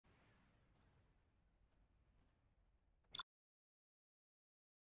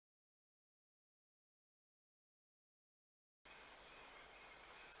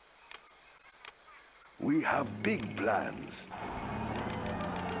We have big plans.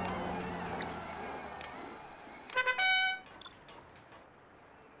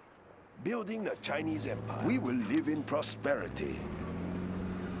 Building a Chinese empire. We will live in prosperity.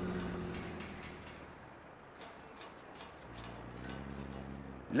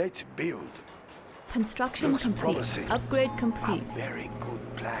 Let's build. Construction Looks complete. promising. Upgrade complete. A very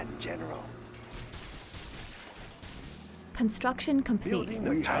good plan, General. Construction complete. Building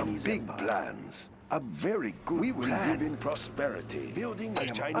we have big plans. A very good we will plan. Live in prosperity. Building a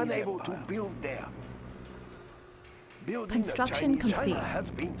Chinese unable empire. To build there. Building Construction a Chinese complete. China has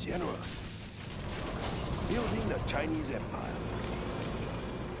been generous. Building a Chinese empire.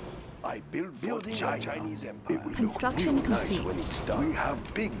 I building a Chinese empire. It will Construction look real complete. Nice when it's done. We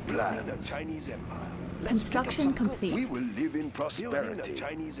have big plans. A Chinese empire. Construction complete. We will live in prosperity. A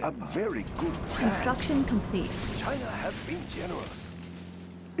Chinese empire. A very good plan. Construction complete. China has been generous.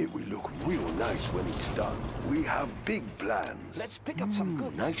 It will look real nice when it's done. We have big plans. Let's pick up some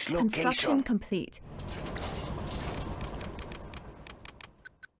goods. Nice location. Construction complete.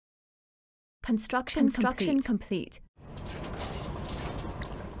 Construction complete.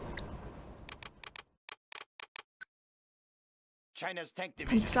 China's tank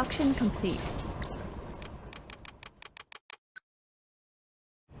division. Construction complete.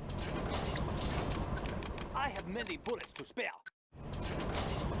 I have many bullets to spare.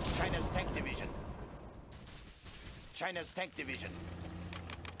 China's tank division. China's tank division.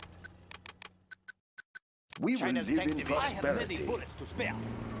 We China's will live tank in division. prosperity. I have many bullets to spare.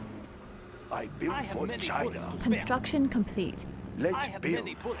 I built for China. Construction complete. Let's I have build.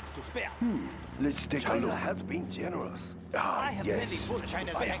 many bullets to spare. Let's take a look. China has been generous. I have many Yes. bullets.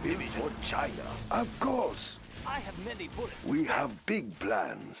 China's I tank built division. for China. Of course. I have many bullets. We have big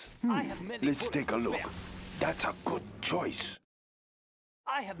plans. I have many Let's bullets take a to look. spare. That's a good choice.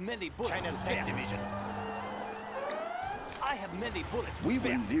 I have many bullets. China's tank division. I have many bullets to We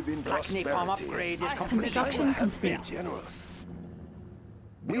spare. will live in Black prosperity. Napalm upgrade is complete. Construction China has been complete. generous.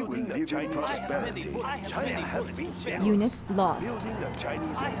 We will live in prosperity. China has been generous. Unit lost. Building a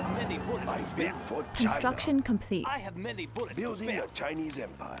Chinese I have empire. many bullets I to spare. built for China. Construction complete. I have many bullets to Building spare. a Chinese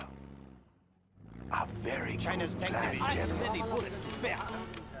empire. A very China's good tank plan, division. I have General. many bullets to spare.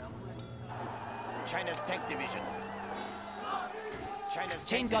 China's tank division. China's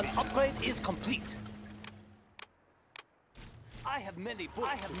Chain tank gun division. upgrade is complete. I have many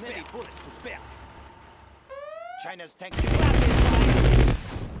bullets to spare. China's tank division.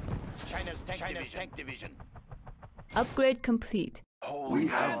 China's tank division. Upgrade complete. We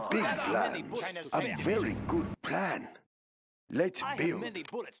have big many plans. bullets to A spare. very good plan. Let's I have build. many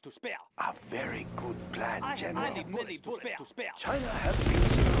bullets to spare. A very good plan, I have General. many bullets to spare. China has been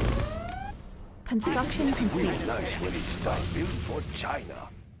generous. Construction Real complete. nice when it's done. Built for China.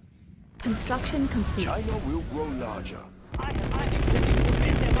 Construction complete. China will grow larger. I have many to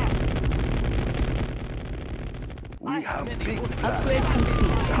spare them up. We have big plans. Upgrade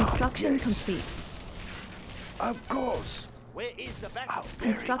complete. Construction Yes. complete. Of course. Where is the A battle?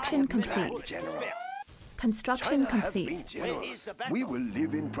 very Construction good plan, complete. General. Construction China has been complete. generous. the battle? We will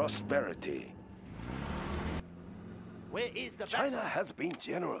live in prosperity. Where is the China battle? has been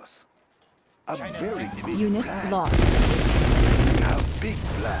generous. A China's very tank good Unit plan. lost. We have big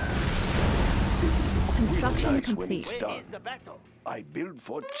plans. It will look Construction real nice when complete. it's Where done. is the battle? I build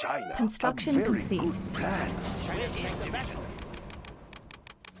for China. Construction a very complete. good plan. China's tank division.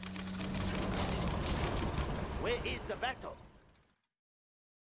 Where is the battle?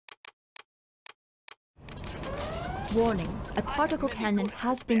 Warning. A particle cannon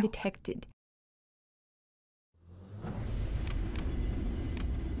has been detected.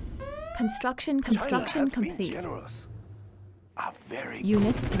 Construction China has been complete. generous. A very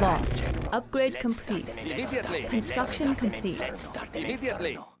Unit good plan, lost. General. Upgrade complete. Immediately. Construction complete.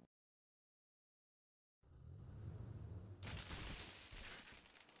 Immediately.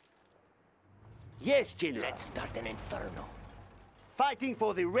 Yes, General. Let's start an inferno. Fighting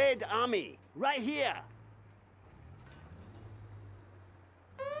for the Red Army, right here.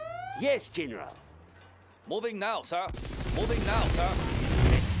 Yes, General. Moving now, sir. Moving now, sir.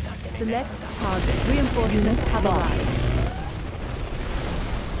 Select target. Reinforcements have arrived.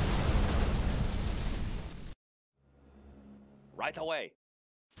 Right away.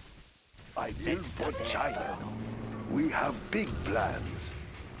 I build for China. We have big plans.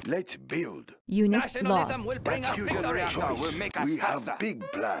 Let's build. Unit Nationalism lost. will bring That's us your victory. choice. Will make us We faster. have big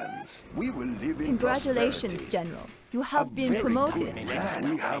plans. We will live in Congratulations, prosperity. General. You A have been very promoted. good plan.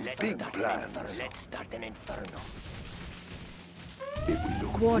 We have big plans. Let's start an inferno. It will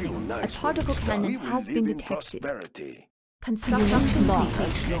look Warning, real a nice particle when it's done. cannon We will has live been in detected. prosperity. Construction complete.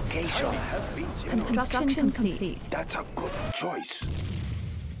 Nice location. Has been generous. Construction complete. That's a good choice.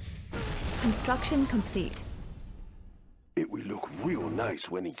 Construction complete. It will look real nice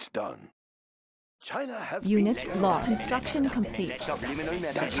when it's done. China has Unit been generous. lost. Construction complete. Subliminal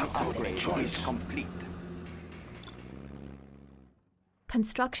That's messaging a good upgrade choice. is complete.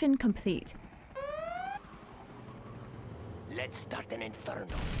 Construction complete. Let's start an inferno.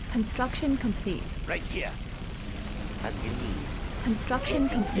 Construction complete. Right here. Construction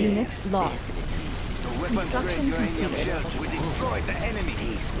complete. Unit lost. Construction complete. Shells will destroy the enemy.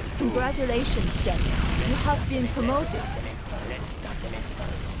 Congratulations, General. You have been promoted. Let's start an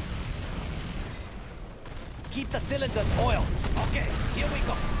inferno. Keep the cylinders oiled. Okay, here we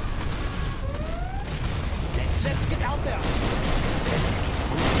go. Let's get out there.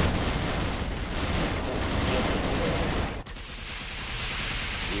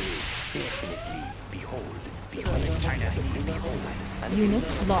 Definitely. Behold. China.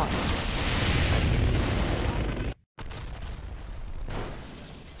 Unit lost.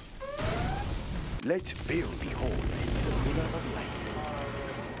 Let's build. Behold. The river of light.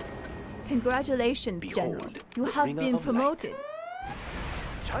 Congratulations, General. Behold, You the have bringer been of light. promoted.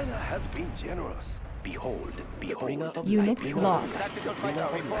 China has been generous. Behold. The bringer of Unit light. lost. Tactical fighter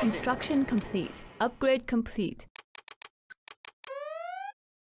reporting. Construction complete. Upgrade complete.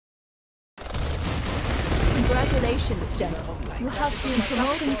 Congratulations, General. You have been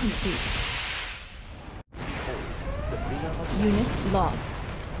promoted. Complete. The bringer of light. Unit lost.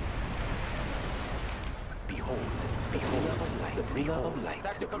 Behold. Behold. The bringer of light. The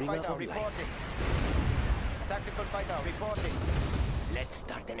Tactical bringer fighter of light. reporting. Tactical fighter reporting. Let's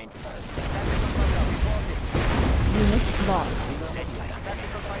start an inferno. Tactical fighter reporting. Unit lost. Let's start.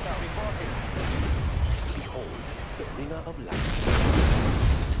 Tactical fighter reporting. Behold. The bringer of light.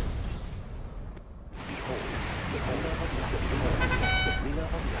 Behold. The bringer of light. The bringer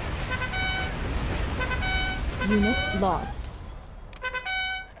of light. Unit lost.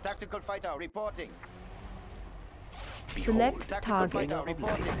 Tactical fighter reporting. Behold. Select Tactical target. fighter Of light.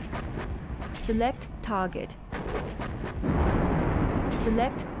 reporting. Select target.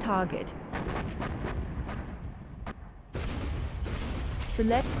 Select target.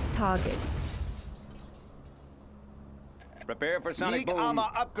 Select target. Prepare for sonic League boom. armor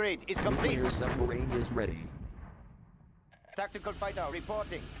upgrade is complete. Nuclear submarine is ready. Tactical fighter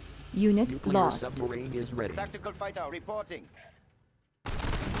reporting. Unit Nuclear lost. submarine is ready. Tactical fighter reporting.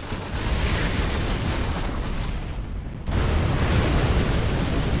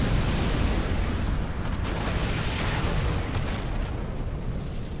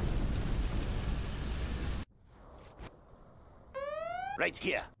 Right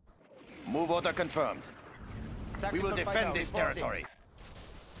here. Move order confirmed. We will Tactical defend fighter this reporting. territory.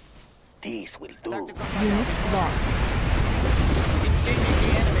 This will do. Tactical fighter Unit lost. engaging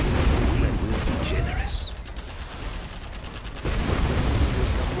the enemy. Generous. Nuclear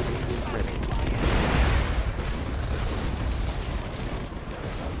submarine is ready.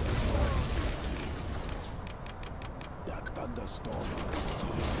 That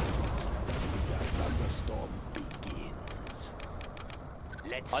thunderstorm begins.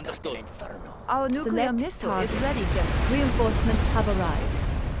 Let's start Understood. an inferno. Our nuclear missile is ready, General. Reinforcements have arrived.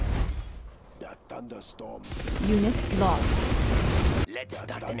 That thunderstorm. Unit lost. Let's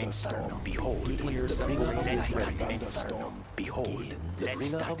start an inferno. Behold. Nuclear The bringer submarine of is light. ready. Start an inferno. Behold. The Let's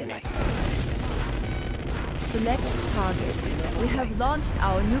bringer start of an light. Select target. We have launched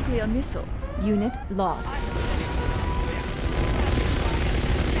our nuclear missile. Unit lost.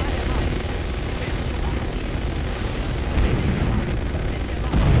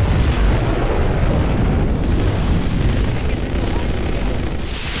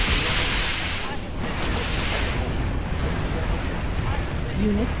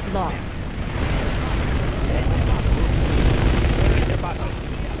 Unit lost. Into battle.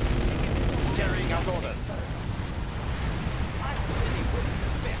 Carrying out orders.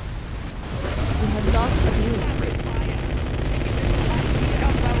 We have lost a unit.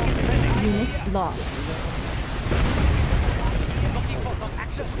 Unit lost. Looking for some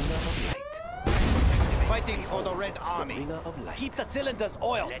action. Fighting for the Red Army. Bringer of light. Keep the cylinders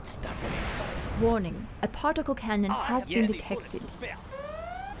oiled. Let's start an inferno. Warning, a particle cannon has been detected.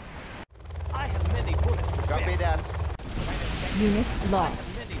 I have many bullets to spare. Copy that. Unit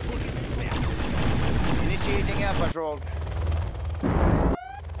lost. Many bullets to spare. Initiating air patrol.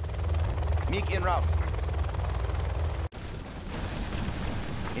 MiG en route.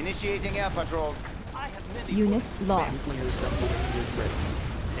 Initiating air patrol. I have many Unit lost. Nuclear submarine is ready.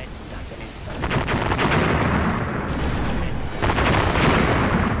 Let's start an inferno. Let's start.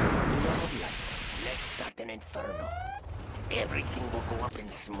 Bringer of light. Let's start an inferno.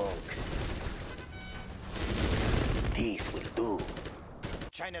 and smoke. This will do.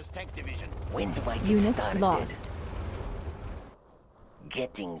 China's tank division. When do I get Unit started? lost.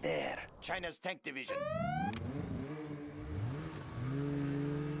 Getting there. China's tank division.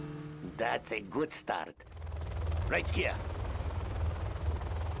 That's a good start. Right here.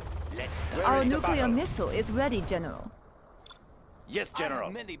 Let's start. Our is the nuclear battle? missile is ready, General. Yes, I General.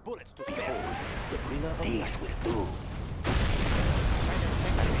 have many bullets to spare. The bringer of This will do. China's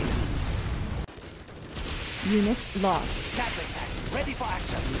tank division. Unit lost. Gatling tank. Ready for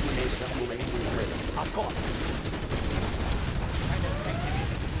action. nuclear submarine is ready. Of course. China's tank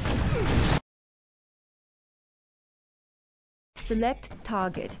division. Select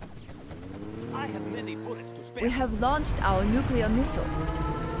target. I have many bullets to spare. We have launched our nuclear missile.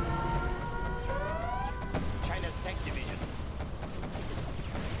 China's tank division.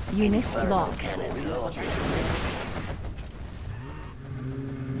 Unit Inferno lost. cannons loaded.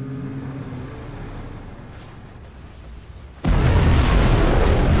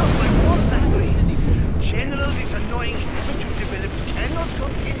 General, this annoying habit you developed cannot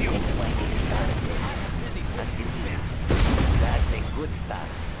continue. When do I get started? That's a good start.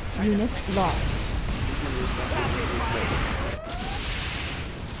 Unit lost. Nuclear submarine is ready.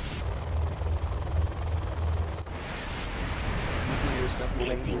 Nuclear submarine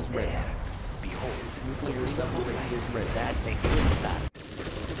Getting is ready. there. Behold, Nuclear submarine is ready. that's a good start.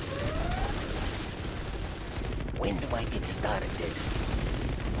 When do I get started?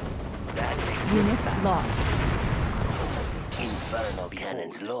 That's a good Unit start. lost. Inferno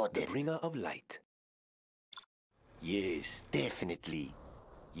cannons The loaded. bringer of light. Yes, definitely.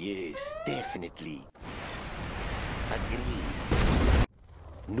 Yes, definitely. Agreed.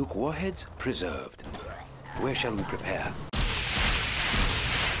 Nuke warheads preserved. Where shall we prepare?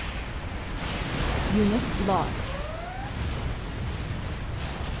 Unit lost.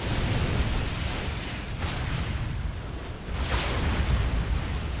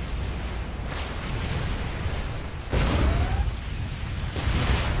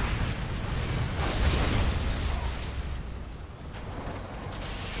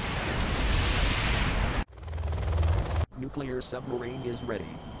 Nuclear submarine is ready.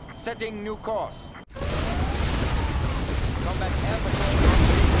 Setting new course. Combat air patrol.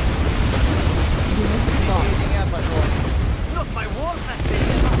 Unit lost. Engaging air patrol. Not my war factory.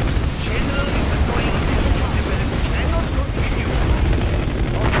 General, this annoying habit you developed cannot continue.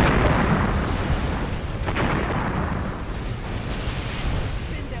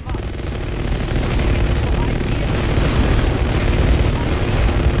 Spin them up.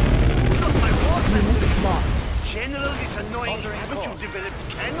 Not my war factory. Unit lost. General, this annoying Altering habit you course. developed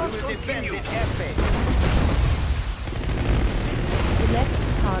We cannot will defend continue. this airspace. Select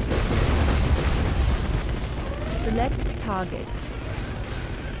target. Select target.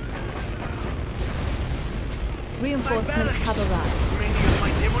 Reinforcements have arrived. Many of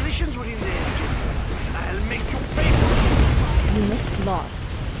my demolitions were in there, General. I'll make you pay for this. Unit lost.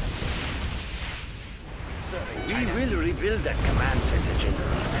 We will rebuild that command center,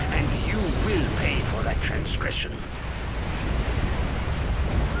 General, and you will pay for that transgression.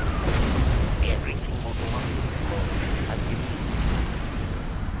 Everything will go up in smoke. Agreed.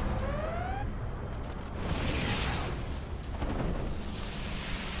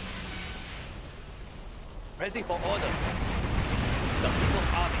 Ready for order. The People's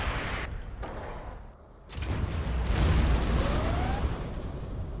Army.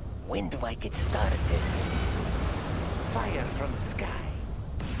 When do I get started? Fire from sky.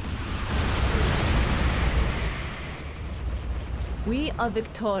 We are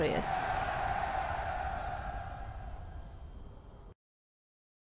victorious.